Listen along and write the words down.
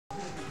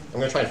I'm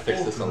gonna try and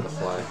fix this on the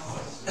fly.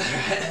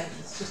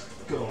 Let's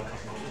just go.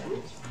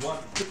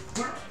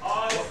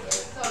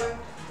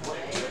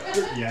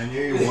 Yeah, I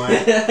knew you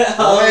weren't.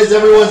 Why is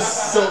everyone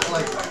so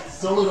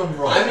solid on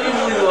rock? I'm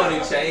usually the one who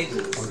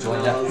changes. I'm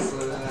joined up.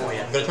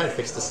 I'm gonna try and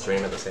fix the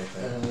stream at the same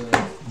time.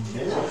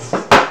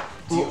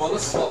 Do you want to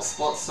swap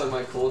spots so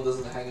my cord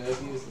doesn't hang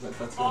over you? That's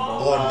what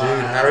Oh,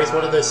 dude, Harry's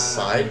one of those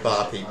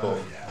sidebar people.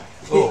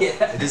 Oh,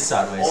 yeah. it is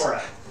sideways.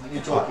 Alright, you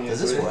talk me. Does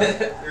this work?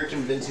 You're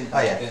convincing.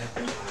 Oh yeah.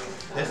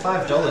 They're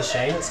 $5,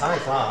 Shane. It's high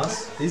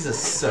class. These are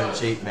so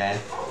cheap, man.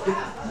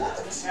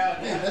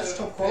 Man, that's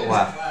top quality.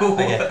 Wow.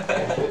 Okay. You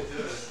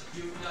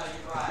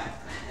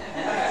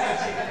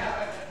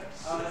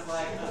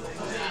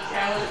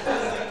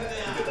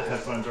get the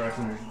headphones right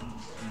from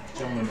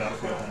Gentleman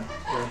Battlefield then.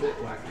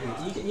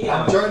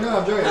 I'm joking. No,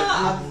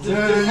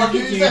 you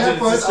fucking use the huge,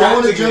 headphones. it's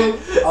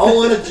I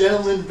want a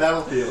Gentleman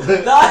Battlefield. No!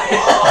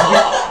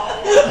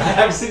 I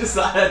actually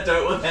decided I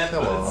don't want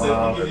headphones, so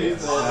you can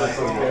use them.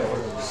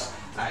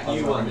 Alright,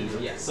 you won.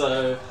 Yeah,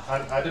 so...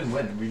 I didn't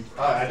win.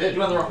 I did. You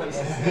won the rock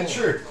paper.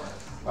 True.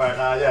 Alright,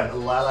 yeah,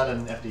 Lilat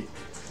and FD.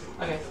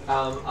 Okay,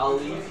 I'll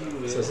leave you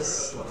with... So is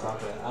this...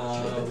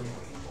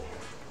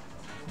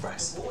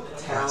 Rice.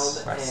 Town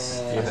Rice.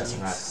 and... Yeah, that's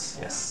rice.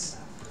 Yes.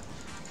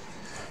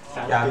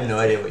 Found Yeah, I have no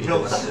idea what you're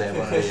doing up there.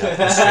 But the stream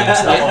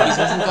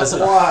stuff.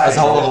 There's a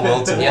whole other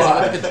world to He me. hasn't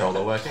got the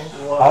controller working.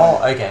 Oh,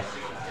 okay.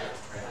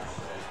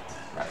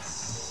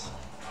 Rice.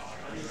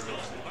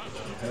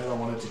 I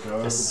wanted to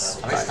go.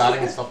 Yes. Are they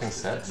starting and stopping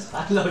sets?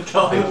 I'm not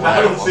going Battlefield,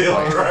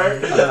 Battlefield,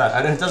 right?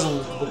 I don't know. It doesn't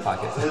look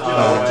like it.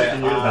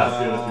 Taking you to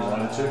Battlefield if you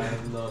wanted to.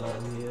 I'm not on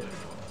here.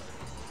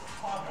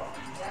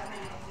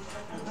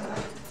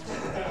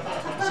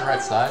 It's the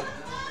right side?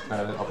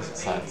 No, the opposite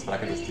sides, but I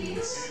could just do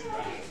this.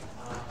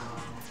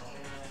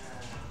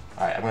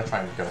 Alright, I'm gonna try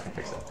and go back and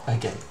fix it.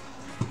 Okay.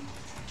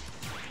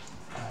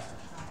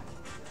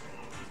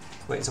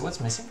 Wait, so what's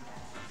missing?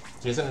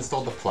 He hasn't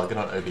installed the plugin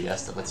on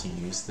OBS that lets you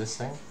use this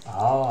thing.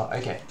 Oh,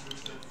 okay.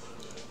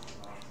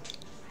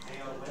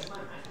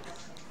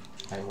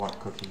 I want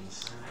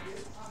cookies.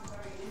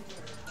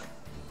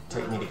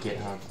 Take me to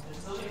GitHub.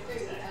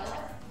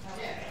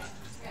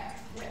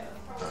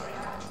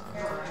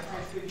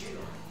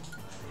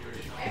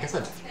 I guess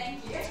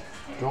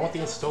do I want the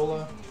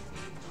installer?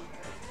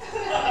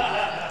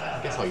 I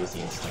guess I'll use the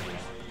installer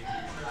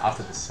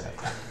after the set.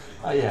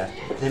 Oh yeah,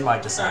 it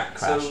might just crash.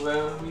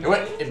 So,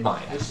 It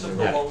might. Actually.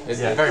 Yeah, It's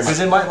yeah. very much. Because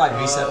it might like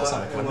reset or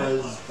something. It Wouldn't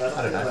it? was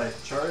Battlefield that I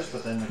chose,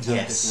 but then it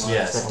Yes,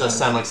 Yes, that does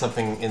sound like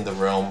something in the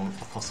realm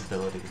of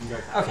possibility.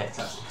 Okay.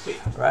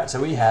 Right, so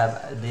we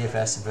have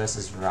DFS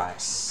versus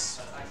Rice.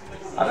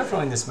 I have a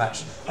feeling this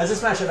match. Has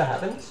this match ever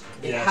happened?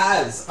 It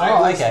has. Oh,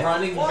 I was okay.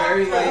 running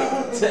very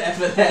late to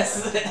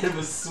FNS and it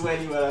was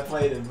sweaty when I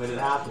played him, but it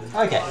happened.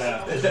 Okay.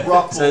 Yeah.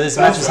 Rock So this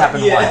match has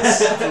happened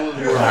once.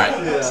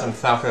 Alright, some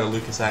Falco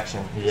Lucas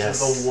action. Yes.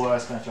 This is the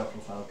worst matchup for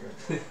Falco.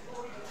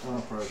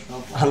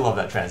 I love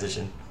that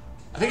transition.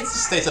 I think it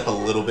just stays up a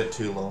little bit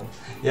too long.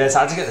 Yeah, it's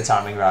hard to get the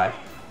timing right.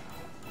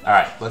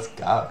 Alright, let's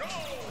go.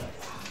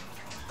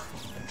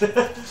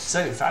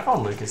 So Falco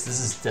and Lucas, this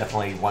is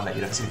definitely one that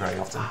you don't see very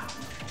often.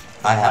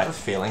 I have a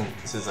feeling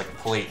this is like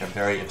probably a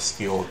very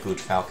obscure good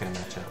Falco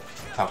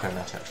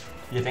matchup.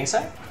 You think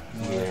so?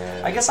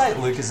 Yeah. I guess like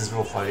Lucas is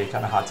real floaty,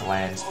 kind of hard to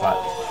land, but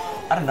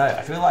I don't know.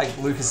 I feel like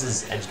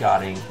Lucas's edge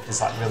guarding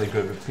is like really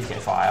good with PK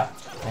fire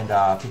and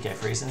PK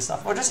freeze and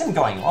stuff, or just him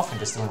going off and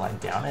just doing like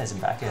down airs and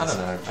back airs. I don't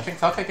know. I think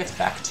Falco gets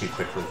back too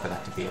quickly for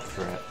that to be a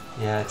threat.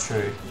 Yeah,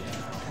 true.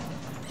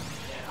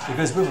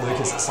 Because with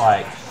Lucas, it's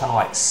like kind of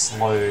like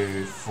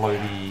slow,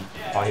 floaty.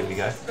 Oh, here we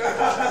go.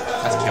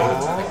 That's killed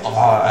him.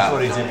 Oh, I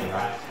thought he didn't.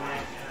 Right?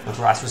 But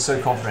Rice was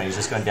so confident he's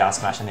just going down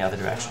smash in the other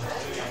direction.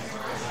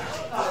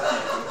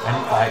 And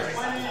like,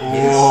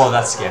 oh,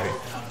 that's scary.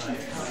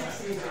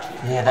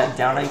 Yeah, that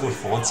down angled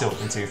forward tilt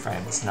in 2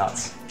 frames, it's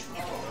nuts.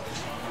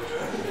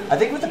 I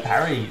think with the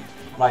parry,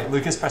 like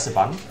Lucas pressed a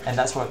button, and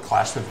that's what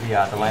clashed with the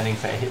landing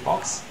fair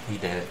hitbox. He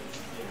did it.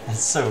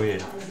 It's so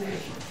weird.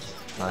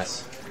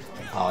 Nice.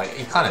 Oh,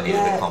 he kind of needed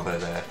a combo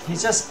there.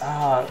 He's just,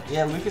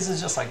 yeah, Lucas is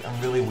just like a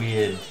really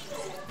weird.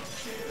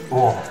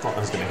 Oh, I thought I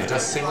was going to It hit.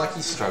 does seem like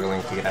he's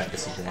struggling to get at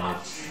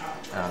disadvantage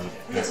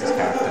against his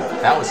character.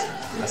 That was...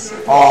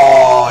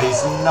 Oh,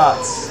 he's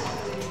nuts.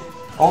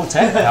 Oh,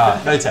 10?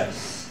 No 10.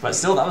 But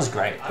still, that was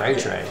great. Great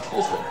trade.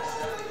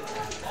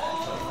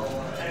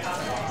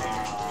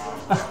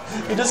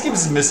 He just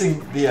keeps missing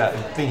the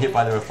being hit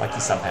by the reflector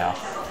somehow.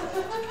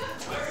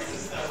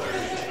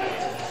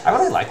 I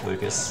really like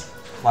Lucas.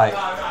 Like,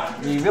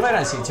 you really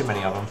don't see too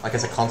many of them. Like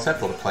as a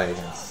concept or to play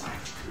against?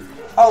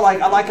 Oh,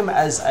 like, I like him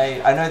as a...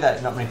 I know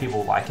that not many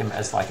people like him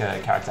as like a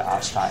character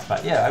archetype,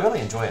 but yeah, I really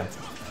enjoy him.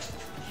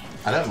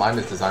 I don't mind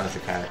his design as a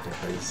character,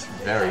 but he's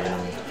very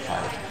annoying to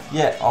fight.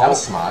 Yeah. Oh, That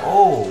was smart.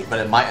 Oh. But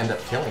it might end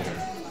up killing him.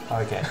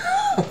 Okay.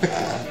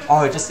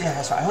 Oh, just... Yeah,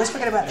 that's right. I always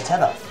forget about the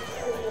tether.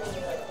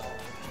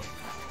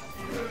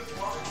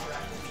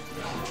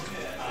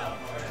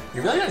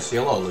 You really don't see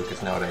a lot of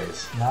Lucas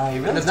nowadays. No, you really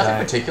And there's nothing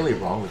don't. particularly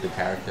wrong with the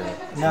character,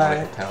 from No. what I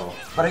can tell.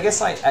 But I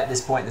guess like at this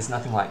point, there's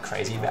nothing like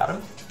crazy about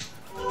him.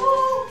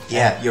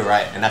 Yeah, you're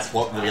right, and that's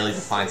what really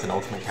defines an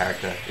ultimate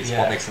character, is Yeah.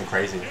 what makes them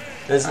crazy.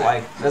 There's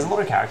like there's a lot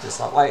of characters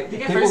like PK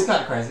people. Freeze is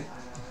kind of crazy.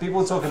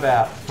 People talk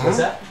about what's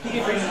that?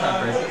 PK Freeze is kind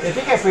of crazy. Yeah,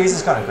 PK Freeze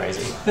is kind of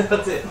crazy.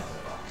 That's it.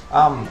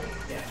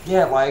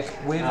 Yeah, like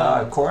with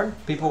Corrin,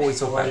 people always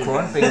talk about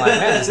Corrin being like,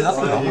 man, there's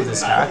nothing wrong with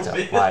this character.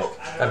 Like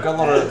they've got a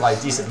lot of like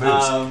decent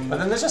moves, but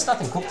then there's just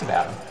nothing cooked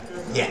about him.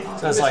 Yeah.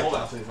 So it's like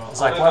why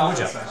would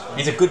you?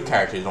 He's a good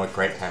character, he's not a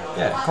great character.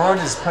 Yeah,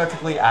 Corrin is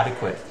perfectly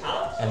adequate,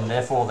 and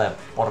therefore they're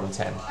bottom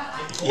 10.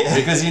 Yeah.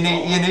 Because you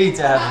need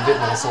to have a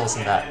bit more sauce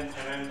than that.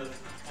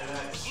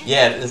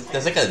 Yeah,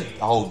 there's like a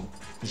whole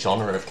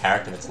genre of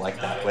character that's like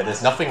that, where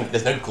there's no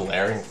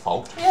glaring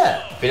fault.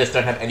 Yeah. They just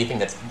don't have anything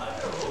that's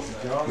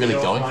really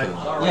going for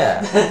them.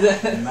 Yeah.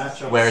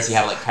 Whereas you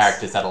have like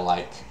characters that are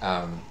like,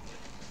 have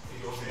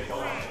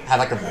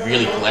like a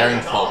really glaring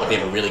fault, but they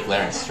have a really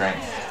glaring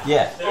strength.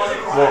 Yeah.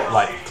 Well,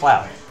 like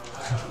Cloud.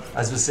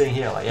 As we're seeing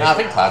here, like No, I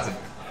think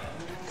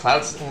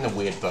Cloud's in a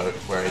weird boat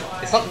where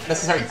it's not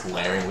necessarily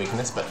glaring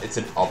weakness, but it's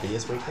an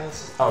obvious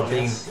weakness. Oh,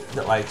 being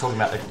like talking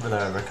about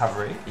the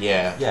recovery.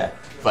 Yeah. Yeah.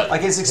 But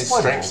like it's his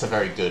exploitable. strengths are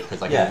very good because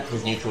like Yeah.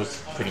 his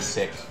neutral's pretty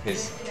sick.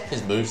 His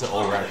moves are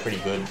all around pretty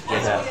good. He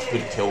has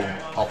good kill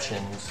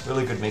options.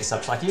 Really good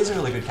mix-ups. Like he's a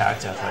really good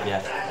character, but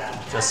yeah,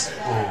 just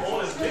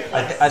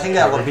I think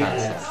that a lot of people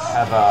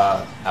have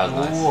That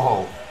was nice.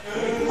 whoa.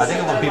 I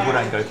think a lot of people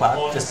don't go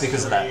Cloud just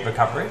because of that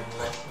recovery.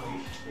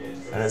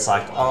 And it's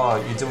like, oh,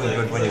 you're doing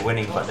good when you're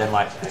winning, but then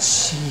like,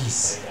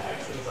 jeez.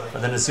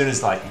 But then as soon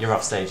as like you're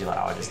off stage, you're like,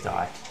 oh, I just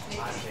die.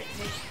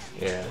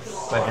 Yeah.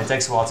 But it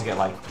takes a while to get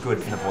like good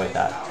and avoid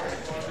that.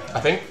 I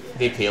think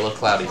the appeal of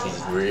Cloud is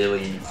he's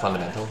really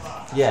fundamental.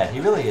 Yeah, he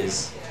really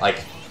is.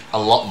 Like a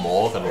lot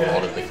more than a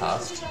lot of the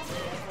cast.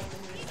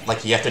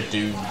 Like you have to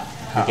do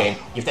your game.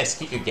 You have to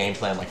execute your game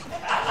plan like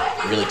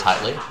really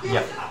tightly.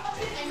 Yep.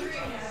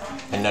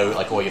 And know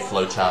like all your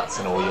flow charts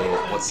and all your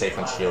what's safe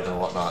on shield and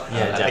whatnot.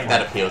 Yeah, And I think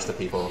that appeals to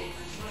people.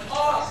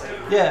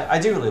 Yeah, I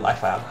do really like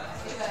Cloud.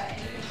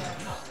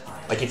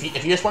 Like if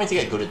you're just wanting to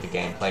get good at the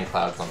game, playing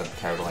Cloud's not a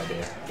terrible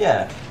idea.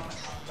 Yeah.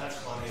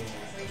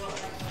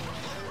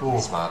 Ooh.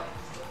 Smart.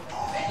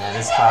 Yeah,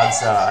 this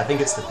Cloud's, I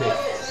think it's the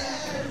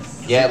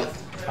pick. Yeah.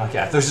 Okay,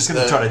 I thought I was just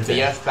going to try to The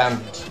do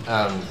Earthbound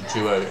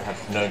duo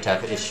have known to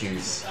have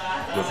issues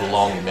with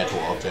long metal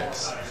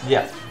objects.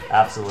 Yeah,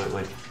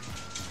 absolutely.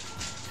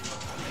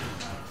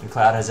 And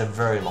Cloud has a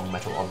very long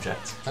metal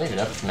object. I don't even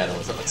know if it's metal.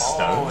 Is it like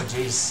Oh,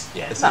 stone? jeez.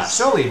 Yeah, it's Nah, not.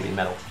 surely it'd be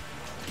metal.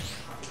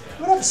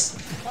 Why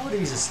would he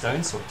use a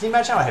stone sword? Can you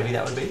imagine how heavy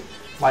that would be?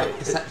 Like,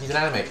 He's an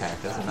anime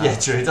character, doesn't matter. yeah,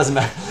 true. It doesn't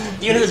matter.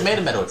 Even if it's made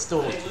of metal, it's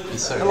still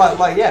it's so.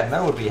 Like, yeah,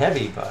 metal would be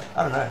heavy, but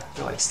I don't know. I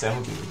feel like stone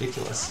would be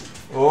ridiculous.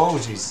 Oh,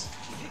 jeez.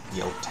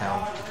 the old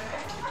town.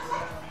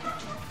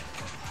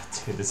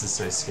 Dude, this is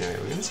so scary.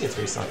 We're gonna see a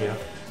 3-star here.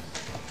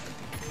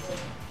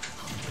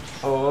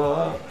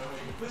 Oh,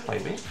 play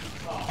me?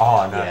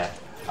 Oh no. Yeah.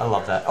 I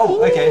love that.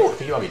 Oh, okay. I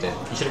think you already did.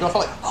 You should have gone for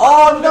like.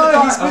 Oh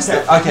no, he's missed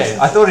it. Okay,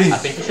 I thought he. I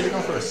think you should have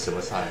gone for a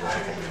suicide or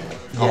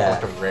something. Yeah.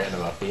 Like a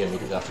random up here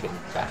immediately after getting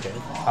back in.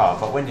 Oh,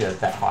 but when you're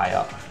that high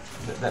up,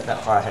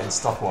 that far ahead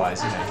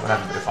stock-wise, you know, you're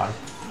having a bit of fun.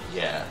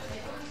 Yeah.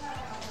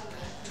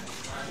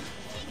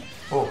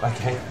 Oh,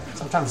 okay.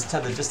 Sometimes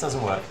tether just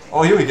doesn't work.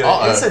 Oh, here we go.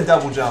 Uh-oh. Instant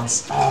double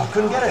jumps. Oh,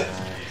 couldn't get it.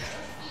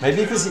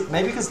 Maybe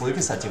because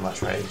Lucas had too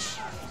much rage.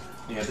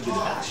 You have to do the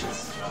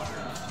dashes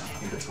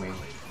in between.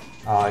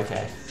 Oh,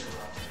 okay.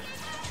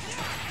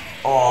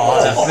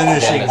 Oh, the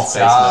finishing Yeah, that's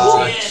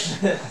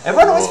touch.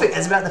 Everyone always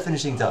forgets about the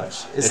finishing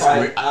touch. It's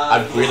like,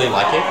 I really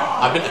like it.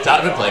 I've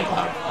been playing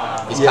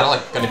Cloud. It's Yeah. kind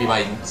of like going to be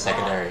my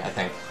secondary, I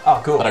think.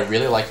 oh, cool. But I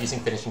really like using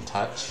finishing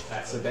touch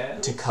So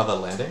bad. to cover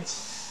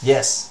landings,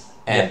 Yes.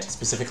 and Yeah.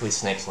 specifically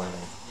Snake's landing.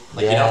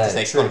 Like you know, if Yeah, the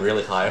snake's true. gone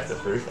really high off the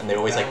roof, and they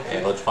always like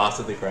dodge fast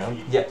to the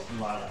ground. Yep.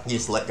 You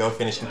just let go of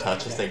finishing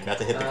touch as they're about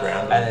to hit the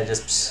ground. And then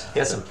just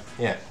gets them.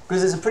 Yeah,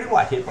 Because there's a pretty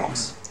wide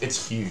hitbox.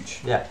 it's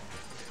huge. Yeah.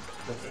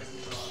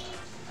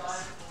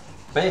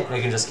 But yeah,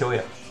 they can just kill you.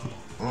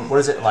 What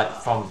is it, like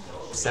from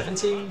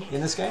 70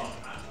 in this game?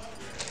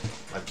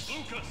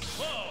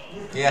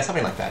 Yeah,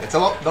 something like that. It's a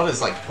lot, not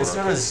as like. It's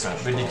not as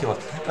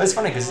ridiculous. But it's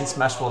funny because in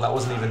Smash 4 that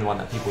wasn't even the one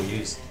that people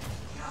used.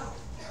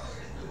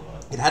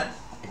 It had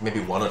maybe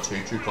one or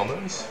two true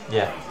combos.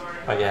 Yeah.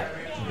 But yeah,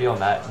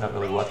 beyond that, not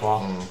really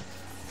worthwhile.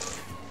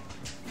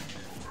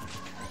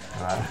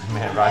 Alright,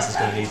 man, Rice is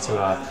going to need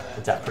to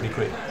adapt pretty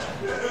quick.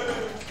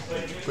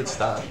 Good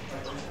start.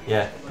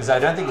 Yeah, because I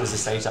don't think it was the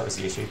stage that was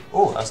the issue.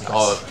 Oh, that's nice.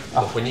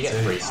 Oh, when you get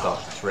dude. 3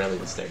 stock, it's rarely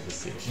the stage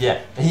that's the issue.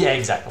 Yeah, yeah,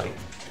 exactly.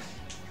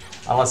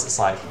 Unless it's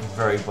like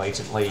very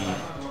blatantly,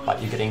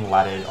 like you're getting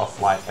laddered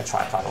off like a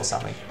tripod or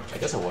something. I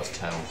guess it was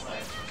town.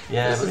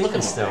 Yeah, This but is even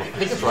looking still. I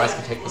think if Rice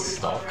can take the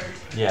stock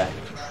Yeah.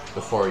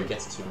 before he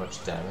gets too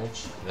much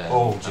damage, then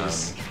Oh,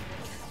 jeez.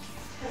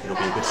 It'll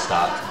be a good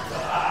start.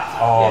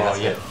 Oh, that's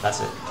yeah, it. that's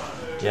it.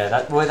 Yeah,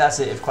 that's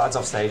it. If Cloud's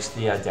off stage,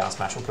 the down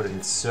smash will put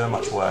in so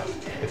much work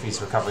if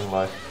he's recovering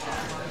low.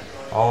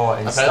 Oh,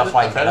 and I've stuff heard,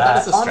 like I've heard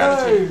that. that as a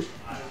strategy.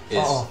 Oh, no.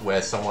 Is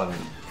where someone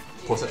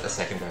puts it a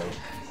secondary,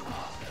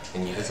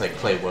 and you just like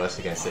play worse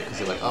against it because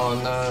you're like, oh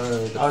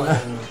no,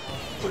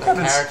 the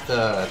character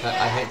that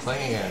I hate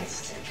playing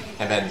against.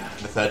 And then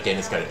the third game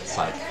is good. It's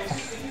like.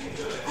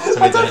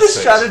 I thought the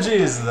strategy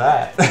is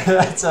that.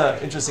 That's an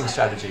interesting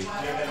strategy.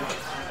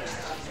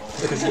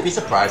 Because you'd be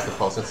surprised the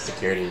false sense of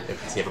security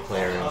if you have a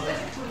player in.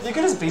 You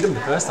could just beat him the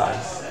first time.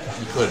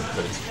 You could,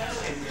 but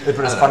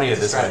it's funnier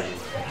this way.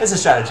 It's a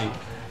strategy.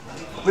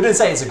 We didn't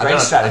say it's a great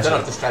strategy. I don't know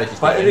if the strategy's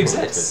but it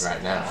exists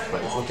right now,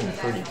 but it's looking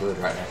pretty good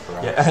right now for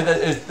us. Yeah,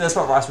 and that's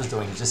what Rice was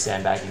doing. He's just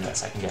sandbagging that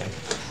second game.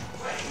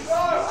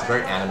 It's a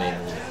very anime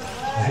move.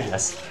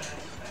 Yes.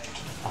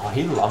 Oh,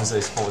 he loves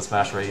those forward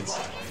smash reads.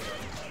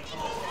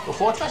 Well,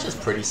 forward smash is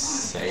pretty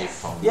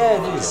safe on.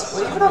 Yeah, it is.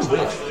 Well, even on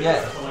whiff.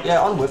 Yeah,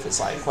 on whiff it's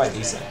like quite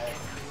decent.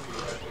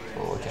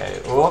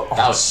 Okay. Oh,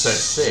 that was so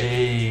sick.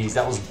 Jeez,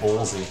 that was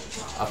ballsy.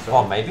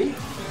 Oh, maybe?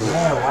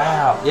 Yeah,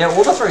 wow. Yeah,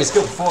 all the throws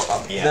killed.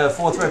 The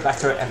forward throw, back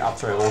throw, and up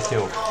throw all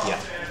killed. Yeah.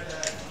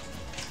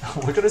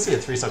 We're going to see a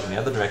 3-stock in the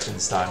other direction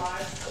this time.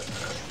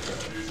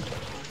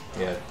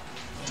 Yeah.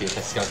 DFS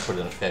is going to put it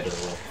in a fair bit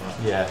of work.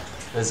 Huh? Yeah.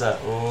 There's a...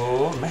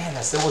 Oh, man,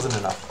 that still wasn't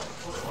enough.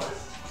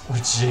 Oh,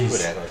 jeez.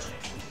 Good average.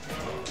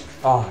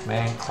 Oh,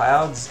 man.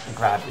 Cloud's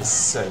grab is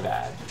so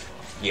bad.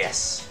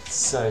 Yes.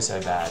 So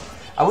bad.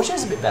 I wish it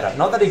was a bit better.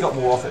 Not that he got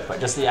more off it, but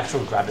just the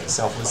actual grab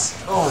itself was...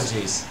 Oh,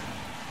 jeez.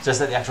 Just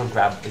that the actual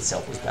grab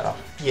itself was better.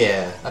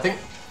 Yeah, I think...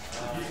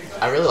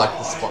 I really like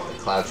the spot that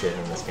Cloud's in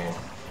this game.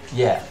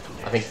 Yeah.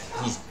 I think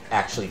he's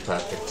actually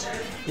perfect.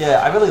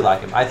 Yeah, I really like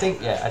him. I think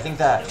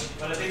that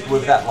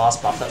with that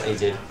last buff that they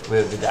did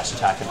with the dash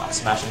attack and up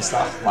smash and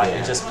stuff, like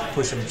it just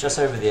pushed him just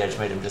over the edge,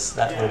 made him just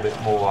that little bit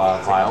more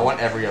viable. I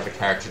want every other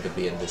character to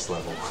be in this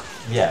level.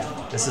 Yeah,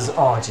 this is,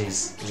 oh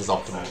jeez. This is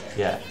optimal.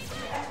 Yeah.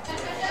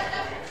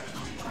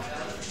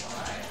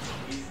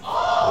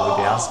 Are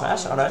we down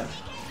smash? Oh no.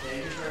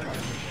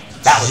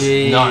 That was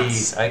Jeez.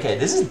 nuts. Okay,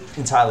 this is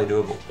entirely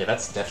doable. Yeah,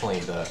 that's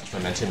definitely the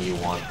momentum you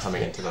want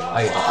coming into the last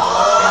Oh,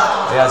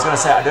 yeah. Yeah, I was going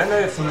to say, I don't know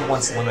if he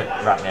wants limit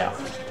right now.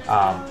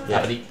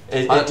 Yeah,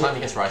 but by the time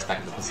he gets Rice back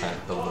at the percent,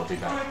 the limit will be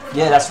back.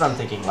 Yeah, that's what I'm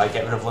thinking. Like,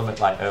 get rid of limit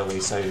like early,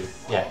 so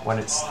yeah, when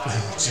it's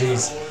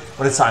jeez,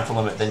 when it's time for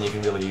limit, then you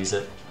can really use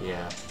it.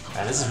 Yeah.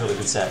 And this is a really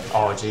good set.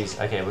 Oh jeez,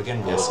 okay, we're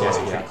getting It's scary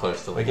pretty here.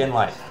 close to We're getting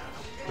like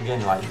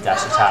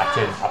dash attack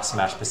and up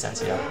smash percents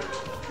here.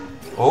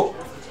 Oh.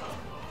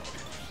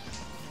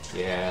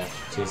 Yeah.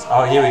 Jeez.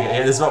 Oh, here we go.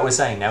 Yeah, this is what we're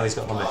saying. Now he's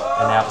got limit,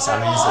 and now it's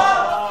time to use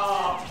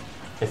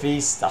it. If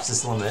he stuffs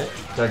his limit,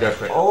 Don't go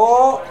for it.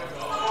 oh no!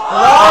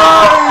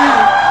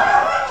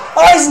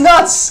 Oh, he's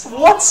nuts!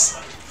 What?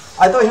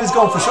 I thought he was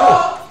going for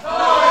sure.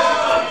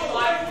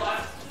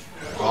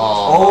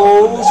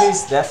 Oh,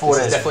 jeez. Therefore,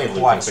 this is it's definitely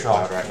quite losing the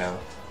strong Cloud right now.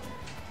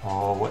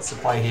 Oh, what's the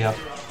play here?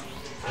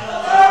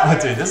 Oh,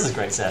 dude, this is a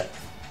great set.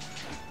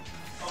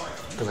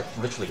 Because like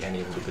literally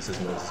any of Lucas's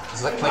moves.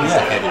 It's like playing so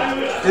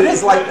heavy. It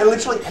is like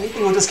literally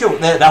anything will just kill.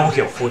 There, that will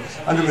kill.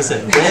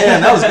 100%. Yeah,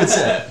 that was a good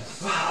set.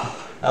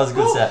 That was a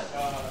good set.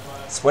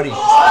 Sweaty.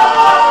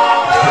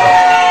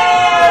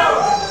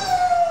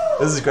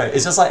 This is great.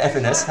 It's just like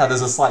FNS, how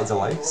there's a slight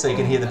delay, so you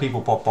can hear the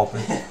people pop off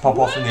in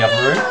the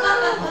other room.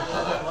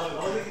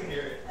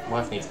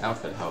 Wife needs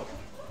outfit help.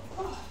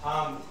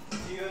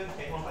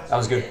 That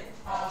was good.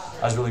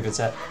 That was a really good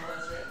set.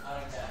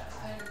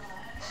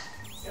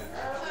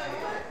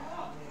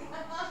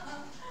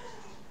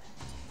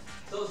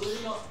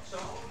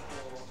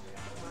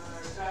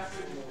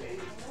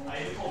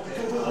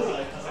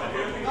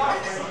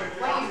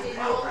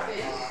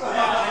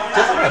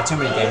 Definitely we have too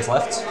many games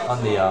left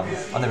on the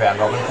round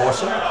robin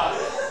portion.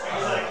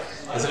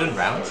 Is it in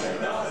rounds?